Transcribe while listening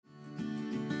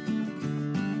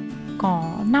có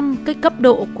 5 cái cấp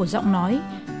độ của giọng nói,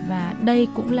 và đây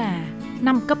cũng là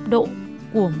 5 cấp độ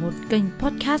của một kênh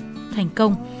podcast thành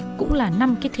công, cũng là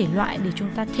 5 cái thể loại để chúng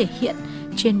ta thể hiện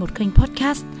trên một kênh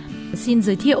podcast. Xin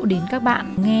giới thiệu đến các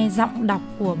bạn nghe giọng đọc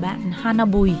của bạn Hana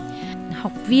Bùi,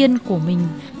 học viên của mình,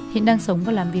 hiện đang sống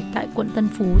và làm việc tại quận Tân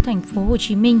Phú, thành phố Hồ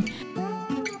Chí Minh.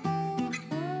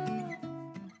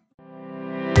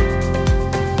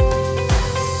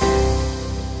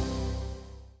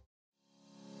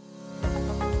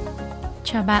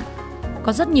 Chào bạn,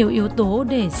 có rất nhiều yếu tố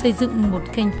để xây dựng một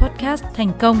kênh podcast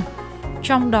thành công.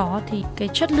 Trong đó thì cái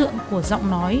chất lượng của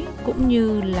giọng nói cũng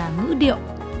như là ngữ điệu,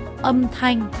 âm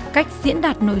thanh, cách diễn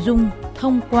đạt nội dung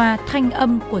thông qua thanh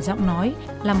âm của giọng nói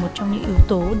là một trong những yếu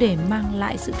tố để mang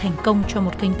lại sự thành công cho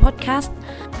một kênh podcast.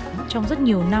 Trong rất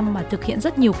nhiều năm mà thực hiện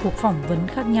rất nhiều cuộc phỏng vấn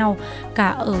khác nhau, cả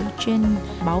ở trên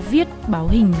báo viết, báo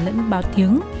hình lẫn báo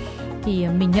tiếng, thì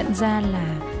mình nhận ra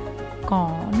là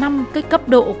có 5 cái cấp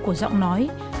độ của giọng nói,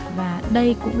 và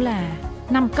đây cũng là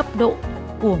 5 cấp độ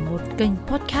của một kênh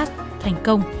podcast thành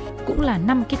công, cũng là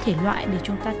 5 cái thể loại để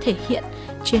chúng ta thể hiện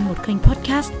trên một kênh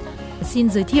podcast. Xin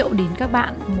giới thiệu đến các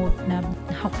bạn một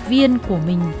học viên của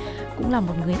mình, cũng là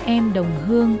một người em đồng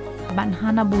hương, bạn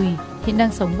Hana Bùi, hiện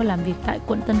đang sống và làm việc tại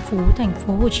quận Tân Phú, thành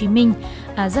phố Hồ Chí Minh.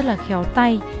 Rất là khéo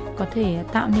tay, có thể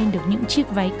tạo nên được những chiếc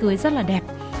váy cưới rất là đẹp.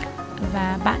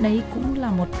 Và bạn ấy cũng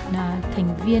là một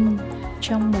thành viên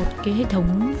trong một cái hệ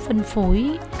thống phân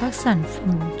phối các sản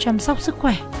phẩm chăm sóc sức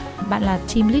khỏe. Bạn là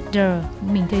team leader.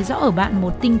 Mình thấy rõ ở bạn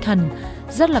một tinh thần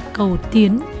rất là cầu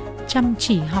tiến, chăm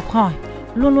chỉ học hỏi,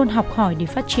 luôn luôn học hỏi để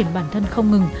phát triển bản thân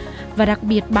không ngừng. Và đặc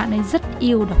biệt bạn ấy rất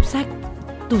yêu đọc sách.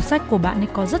 Tủ sách của bạn ấy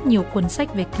có rất nhiều cuốn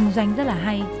sách về kinh doanh rất là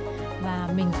hay, và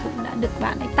mình cũng đã được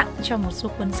bạn ấy tặng cho một số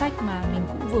cuốn sách mà mình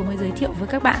cũng vừa mới giới thiệu với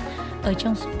các bạn ở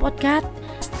trong số podcast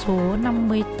số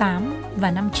 58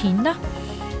 và 59 đó.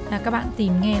 Các bạn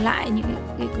tìm nghe lại những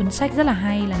cái cuốn sách rất là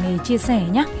hay là nghề chia sẻ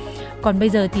nhé. Còn bây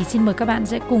giờ thì xin mời các bạn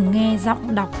sẽ cùng nghe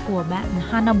giọng đọc của bạn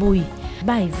Hana Bùi.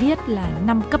 Bài viết là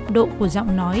 5 cấp độ của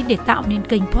giọng nói để tạo nên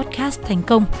kênh podcast thành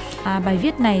công. Bài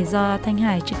viết này do Thanh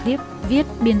Hải trực tiếp viết,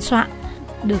 biên soạn,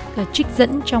 được trích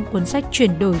dẫn trong cuốn sách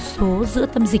Chuyển đổi số giữa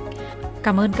tâm dịch.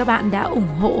 Cảm ơn các bạn đã ủng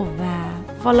hộ và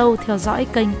follow theo dõi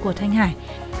kênh của Thanh Hải.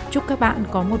 Chúc các bạn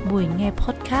có một buổi nghe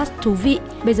podcast thú vị.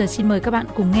 Bây giờ xin mời các bạn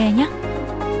cùng nghe nhé.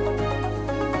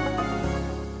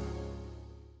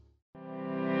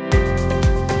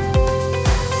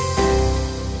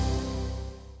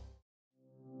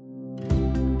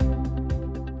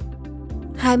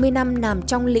 Hai mươi năm nằm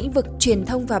trong lĩnh vực truyền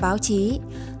thông và báo chí.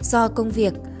 Do công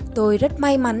việc, tôi rất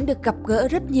may mắn được gặp gỡ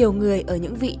rất nhiều người ở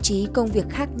những vị trí công việc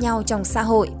khác nhau trong xã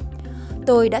hội.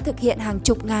 Tôi đã thực hiện hàng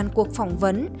chục ngàn cuộc phỏng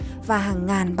vấn và hàng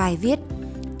ngàn bài viết,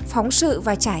 phóng sự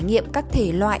và trải nghiệm các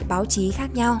thể loại báo chí khác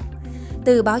nhau.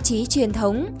 Từ báo chí truyền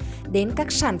thống đến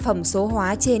các sản phẩm số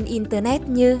hóa trên Internet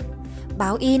như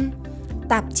báo in,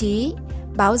 tạp chí,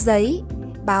 báo giấy,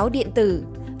 báo điện tử,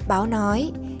 báo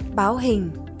nói, báo hình,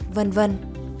 vân vân.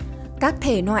 Các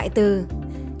thể loại từ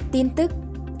tin tức,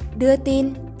 đưa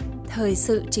tin, thời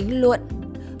sự chính luận,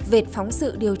 vệt phóng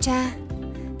sự điều tra,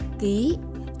 ký,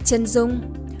 chân dung,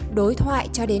 đối thoại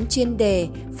cho đến chuyên đề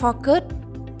focus,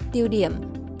 tiêu điểm,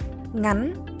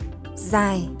 ngắn,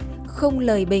 dài, không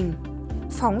lời bình,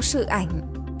 phóng sự ảnh,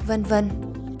 vân vân.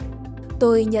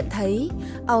 Tôi nhận thấy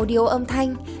audio âm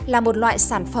thanh là một loại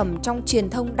sản phẩm trong truyền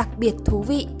thông đặc biệt thú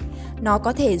vị. Nó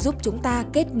có thể giúp chúng ta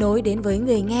kết nối đến với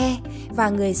người nghe và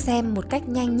người xem một cách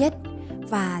nhanh nhất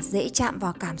và dễ chạm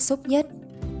vào cảm xúc nhất.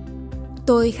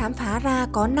 Tôi khám phá ra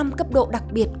có 5 cấp độ đặc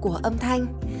biệt của âm thanh.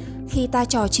 Khi ta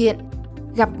trò chuyện,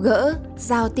 gặp gỡ,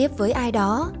 giao tiếp với ai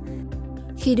đó,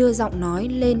 khi đưa giọng nói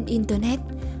lên Internet,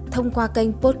 thông qua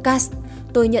kênh podcast,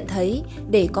 tôi nhận thấy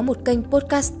để có một kênh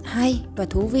podcast hay và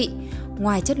thú vị,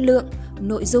 ngoài chất lượng,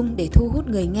 nội dung để thu hút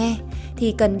người nghe,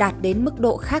 thì cần đạt đến mức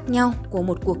độ khác nhau của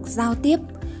một cuộc giao tiếp,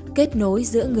 kết nối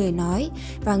giữa người nói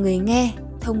và người nghe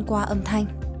thông qua âm thanh.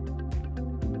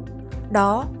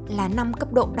 Đó là 5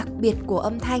 cấp độ đặc biệt của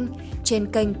âm thanh trên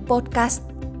kênh podcast.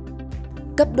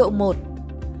 Cấp độ 1.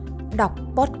 Đọc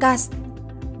podcast,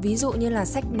 ví dụ như là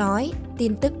sách nói,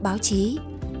 tin tức báo chí.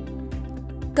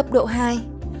 Cấp độ 2.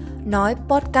 Nói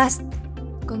podcast,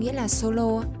 có nghĩa là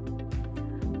solo.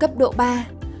 Cấp độ 3.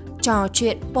 Trò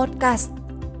chuyện podcast.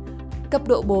 Cấp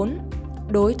độ 4.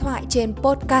 Đối thoại trên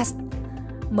podcast,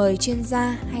 mời chuyên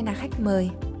gia hay là khách mời.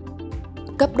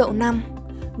 Cấp độ 5.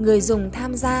 Người dùng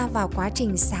tham gia vào quá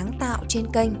trình sáng tạo trên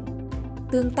kênh,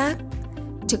 tương tác,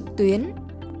 trực tuyến,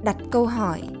 đặt câu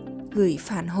hỏi, gửi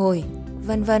phản hồi,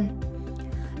 vân vân.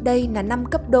 Đây là 5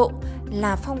 cấp độ,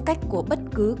 là phong cách của bất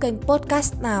cứ kênh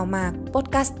podcast nào mà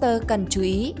podcaster cần chú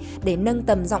ý để nâng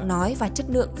tầm giọng nói và chất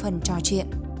lượng phần trò chuyện.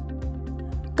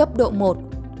 Cấp độ 1.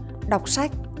 Đọc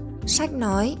sách, sách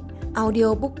nói,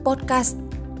 audiobook podcast.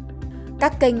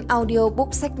 Các kênh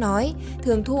audiobook sách nói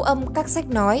thường thu âm các sách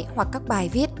nói hoặc các bài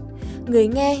viết. Người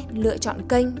nghe lựa chọn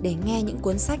kênh để nghe những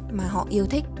cuốn sách mà họ yêu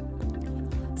thích.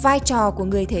 Vai trò của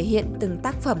người thể hiện từng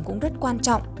tác phẩm cũng rất quan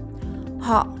trọng.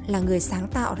 Họ là người sáng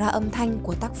tạo ra âm thanh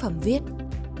của tác phẩm viết.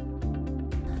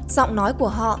 Giọng nói của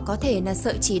họ có thể là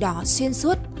sợi chỉ đỏ xuyên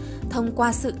suốt, thông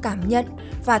qua sự cảm nhận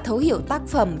và thấu hiểu tác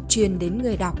phẩm truyền đến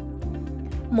người đọc.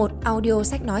 Một audio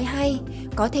sách nói hay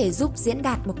có thể giúp diễn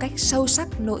đạt một cách sâu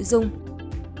sắc nội dung,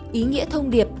 ý nghĩa thông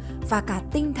điệp và cả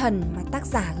tinh thần mà tác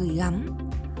giả gửi gắm.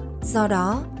 Do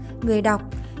đó, người đọc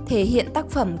thể hiện tác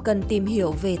phẩm cần tìm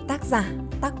hiểu về tác giả,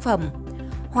 tác phẩm,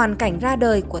 hoàn cảnh ra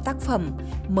đời của tác phẩm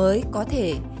mới có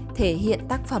thể thể hiện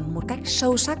tác phẩm một cách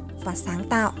sâu sắc và sáng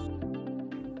tạo.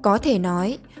 Có thể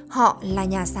nói, họ là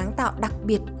nhà sáng tạo đặc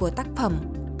biệt của tác phẩm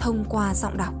thông qua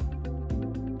giọng đọc.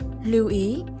 Lưu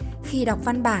ý, khi đọc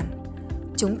văn bản,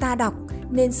 chúng ta đọc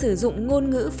nên sử dụng ngôn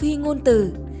ngữ phi ngôn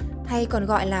từ, hay còn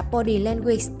gọi là body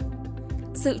language,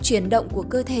 sự chuyển động của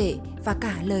cơ thể và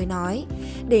cả lời nói,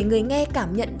 để người nghe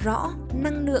cảm nhận rõ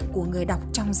năng lượng của người đọc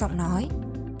trong giọng nói.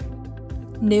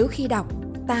 Nếu khi đọc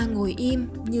ta ngồi im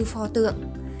như pho tượng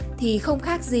thì không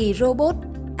khác gì robot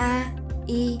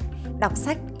AI đọc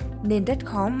sách, nên rất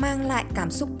khó mang lại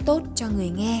cảm xúc tốt cho người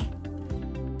nghe.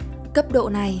 Cấp độ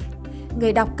này,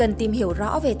 người đọc cần tìm hiểu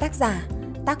rõ về tác giả,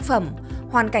 tác phẩm,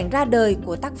 hoàn cảnh ra đời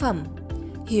của tác phẩm,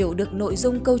 hiểu được nội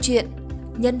dung câu chuyện,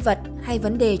 nhân vật hay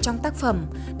vấn đề trong tác phẩm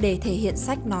để thể hiện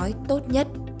sách nói tốt nhất.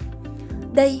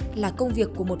 Đây là công việc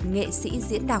của một nghệ sĩ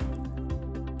diễn đọc.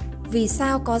 Vì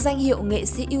sao có danh hiệu nghệ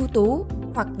sĩ ưu tú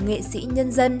hoặc nghệ sĩ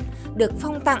nhân dân được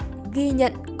phong tặng, ghi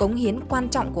nhận cống hiến quan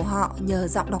trọng của họ nhờ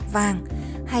giọng đọc vàng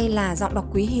hay là giọng đọc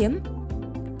quý hiếm?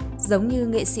 Giống như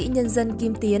nghệ sĩ nhân dân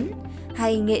Kim Tiến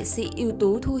hay nghệ sĩ ưu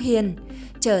tú Thu Hiền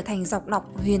trở thành giọng đọc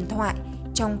huyền thoại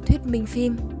trong thuyết minh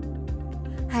phim,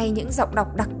 hay những giọng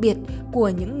đọc đặc biệt của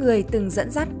những người từng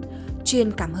dẫn dắt,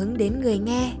 truyền cảm hứng đến người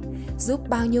nghe, giúp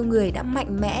bao nhiêu người đã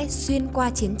mạnh mẽ xuyên qua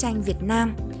chiến tranh Việt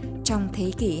Nam trong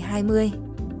thế kỷ 20.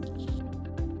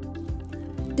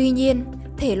 Tuy nhiên,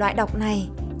 thể loại đọc này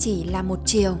chỉ là một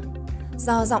chiều,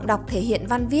 do giọng đọc thể hiện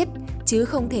văn viết chứ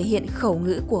không thể hiện khẩu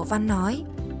ngữ của văn nói.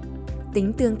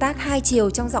 Tính tương tác hai chiều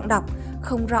trong giọng đọc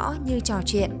không rõ như trò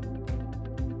chuyện.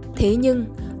 Thế nhưng,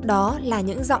 đó là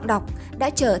những giọng đọc đã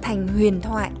trở thành huyền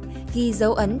thoại, ghi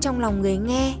dấu ấn trong lòng người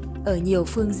nghe ở nhiều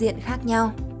phương diện khác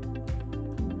nhau.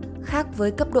 Khác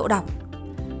với cấp độ đọc,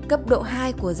 cấp độ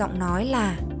 2 của giọng nói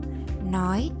là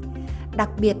nói, đặc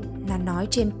biệt là nói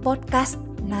trên podcast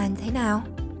là thế nào?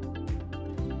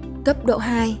 Cấp độ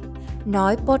 2,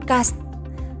 nói podcast,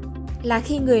 là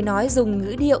khi người nói dùng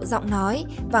ngữ điệu giọng nói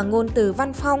và ngôn từ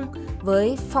văn phong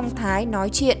với phong thái nói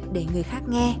chuyện để người khác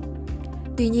nghe.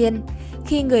 Tuy nhiên,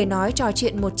 khi người nói trò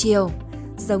chuyện một chiều,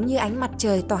 giống như ánh mặt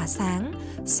trời tỏa sáng,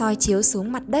 soi chiếu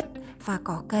xuống mặt đất và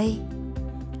cỏ cây.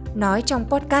 Nói trong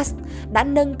podcast đã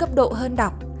nâng cấp độ hơn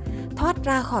đọc, thoát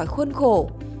ra khỏi khuôn khổ,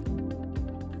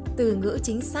 từ ngữ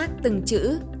chính xác từng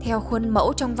chữ theo khuôn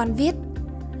mẫu trong văn viết.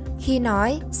 Khi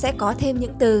nói sẽ có thêm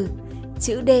những từ,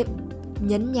 chữ đệm,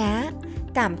 nhấn nhá,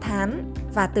 cảm thán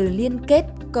và từ liên kết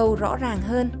câu rõ ràng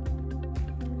hơn.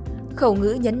 Khẩu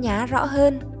ngữ nhấn nhá rõ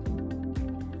hơn.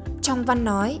 Trong văn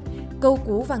nói, câu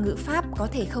cú và ngữ pháp có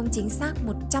thể không chính xác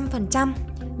 100%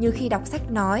 như khi đọc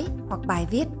sách nói hoặc bài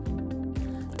viết.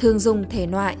 Thường dùng thể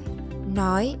loại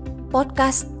nói,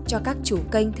 podcast cho các chủ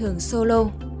kênh thường solo,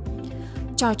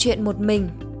 trò chuyện một mình,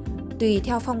 tùy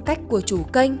theo phong cách của chủ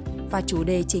kênh, và chủ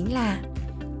đề chính là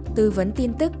tư vấn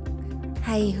tin tức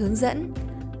hay hướng dẫn,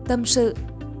 tâm sự,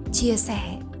 chia sẻ.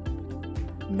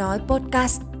 Nói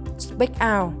podcast, speak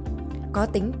out, có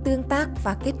tính tương tác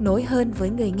và kết nối hơn với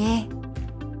người nghe.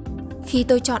 Khi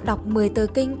tôi chọn đọc 10 tờ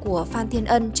kinh của Phan Thiên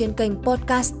Ân trên kênh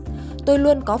podcast, tôi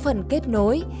luôn có phần kết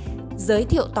nối, giới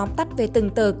thiệu tóm tắt về từng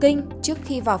tờ kinh trước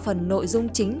khi vào phần nội dung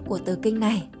chính của tờ kinh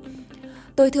này.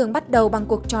 Tôi thường bắt đầu bằng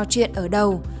cuộc trò chuyện ở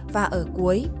đầu và ở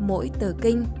cuối mỗi tờ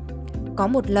kinh. Có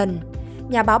một lần,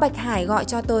 nhà báo Bạch Hải gọi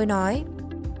cho tôi nói: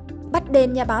 "Bắt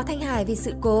đền nhà báo Thanh Hải vì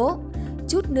sự cố,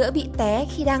 chút nữa bị té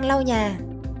khi đang lau nhà."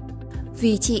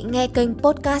 Vì chị nghe kênh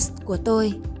podcast của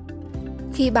tôi.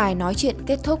 Khi bài nói chuyện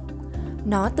kết thúc,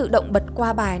 nó tự động bật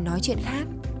qua bài nói chuyện khác.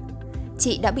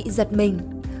 Chị đã bị giật mình,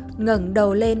 ngẩng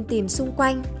đầu lên tìm xung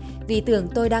quanh vì tưởng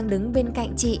tôi đang đứng bên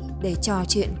cạnh chị để trò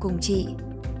chuyện cùng chị.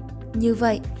 Như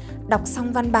vậy, đọc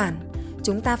xong văn bản,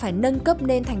 chúng ta phải nâng cấp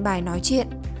lên thành bài nói chuyện,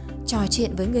 trò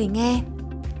chuyện với người nghe.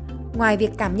 Ngoài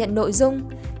việc cảm nhận nội dung,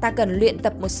 ta cần luyện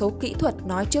tập một số kỹ thuật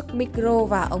nói trước micro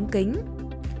và ống kính.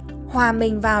 Hòa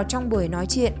mình vào trong buổi nói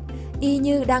chuyện, y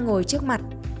như đang ngồi trước mặt,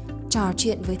 trò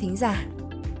chuyện với thính giả.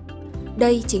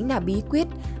 Đây chính là bí quyết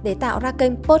để tạo ra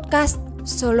kênh podcast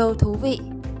solo thú vị,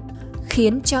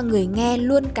 khiến cho người nghe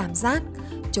luôn cảm giác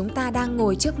chúng ta đang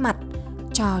ngồi trước mặt,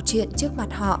 trò chuyện trước mặt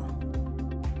họ.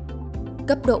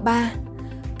 Cấp độ 3.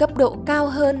 Cấp độ cao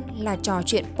hơn là trò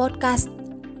chuyện podcast.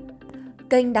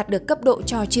 Kênh đạt được cấp độ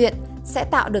trò chuyện sẽ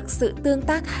tạo được sự tương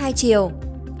tác hai chiều,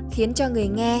 khiến cho người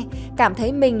nghe cảm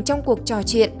thấy mình trong cuộc trò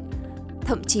chuyện,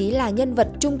 thậm chí là nhân vật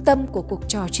trung tâm của cuộc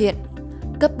trò chuyện.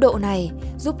 Cấp độ này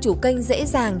giúp chủ kênh dễ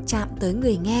dàng chạm tới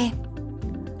người nghe.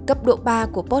 Cấp độ 3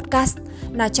 của podcast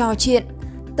là trò chuyện,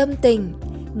 tâm tình.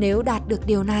 Nếu đạt được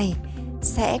điều này,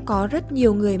 sẽ có rất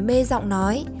nhiều người mê giọng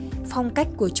nói, phong cách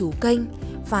của chủ kênh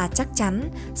và chắc chắn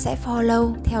sẽ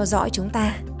follow, theo dõi chúng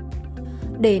ta.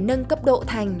 Để nâng cấp độ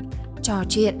thành trò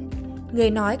chuyện, người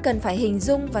nói cần phải hình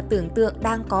dung và tưởng tượng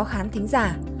đang có khán thính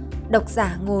giả, độc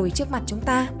giả ngồi trước mặt chúng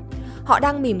ta. Họ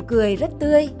đang mỉm cười rất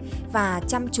tươi và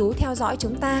chăm chú theo dõi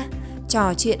chúng ta,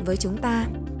 trò chuyện với chúng ta.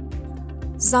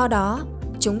 Do đó,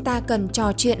 chúng ta cần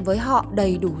trò chuyện với họ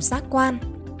đầy đủ giác quan,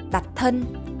 đặt thân,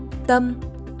 tâm,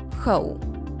 khẩu,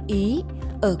 ý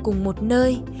ở cùng một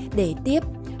nơi để tiếp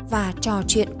và trò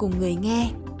chuyện cùng người nghe.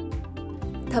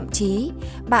 Thậm chí,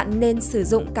 bạn nên sử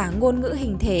dụng cả ngôn ngữ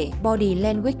hình thể body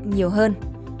language nhiều hơn.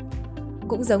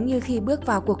 Cũng giống như khi bước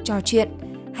vào cuộc trò chuyện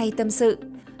hay tâm sự,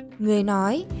 người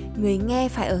nói, người nghe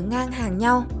phải ở ngang hàng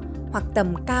nhau hoặc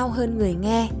tầm cao hơn người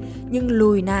nghe, nhưng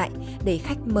lùi lại để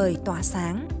khách mời tỏa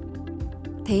sáng.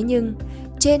 Thế nhưng,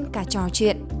 trên cả trò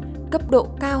chuyện, cấp độ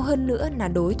cao hơn nữa là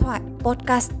đối thoại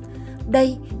podcast.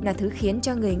 Đây là thứ khiến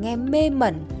cho người nghe mê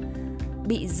mẩn,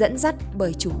 bị dẫn dắt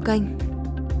bởi chủ kênh.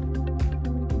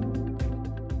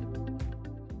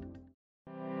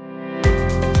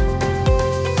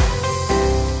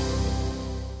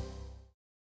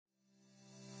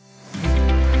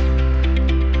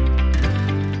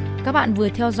 Các bạn vừa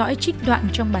theo dõi trích đoạn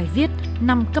trong bài viết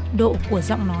 5 cấp độ của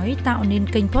giọng nói tạo nên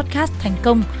kênh podcast thành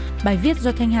công. Bài viết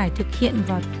do Thanh Hải thực hiện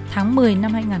vào tháng 10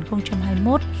 năm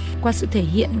 2021 qua sự thể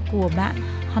hiện của bạn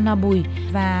Hana Bùi.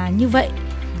 Và như vậy,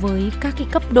 với các cái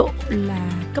cấp độ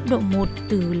là cấp độ 1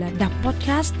 từ là đọc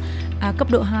podcast,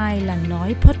 cấp độ 2 là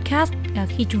nói podcast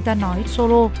khi chúng ta nói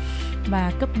solo,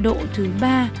 và cấp độ thứ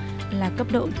 3 là cấp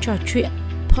độ trò chuyện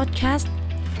podcast.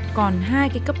 Còn hai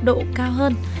cái cấp độ cao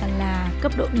hơn là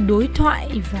cấp độ đối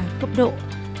thoại và cấp độ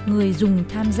người dùng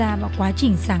tham gia vào quá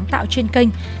trình sáng tạo trên kênh.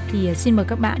 Thì xin mời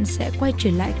các bạn sẽ quay trở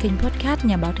lại kênh podcast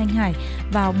Nhà báo Thanh Hải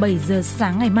vào 7 giờ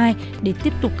sáng ngày mai để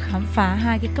tiếp tục khám phá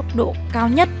hai cái cấp độ cao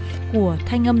nhất của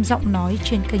thanh âm giọng nói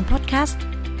trên kênh podcast.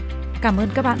 Cảm ơn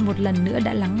các bạn một lần nữa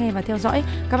đã lắng nghe và theo dõi.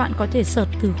 Các bạn có thể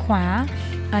search từ khóa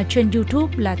trên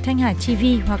YouTube là Thanh Hải TV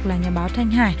hoặc là Nhà báo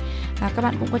Thanh Hải. Các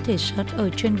bạn cũng có thể search ở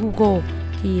trên Google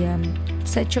thì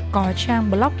sẽ có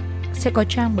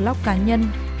trang blog cá nhân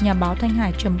nhà báo thanh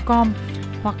hải.com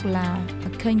hoặc là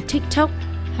kênh TikTok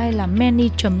hay là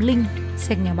many.link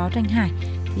 /nhà báo Thanh Hải.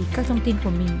 Thì các thông tin của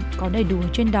mình có đầy đủ ở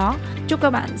trên đó. Chúc các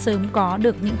bạn sớm có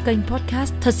được những kênh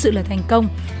podcast thật sự là thành công.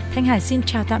 Thanh Hải xin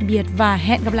chào tạm biệt và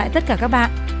hẹn gặp lại tất cả các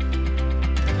bạn.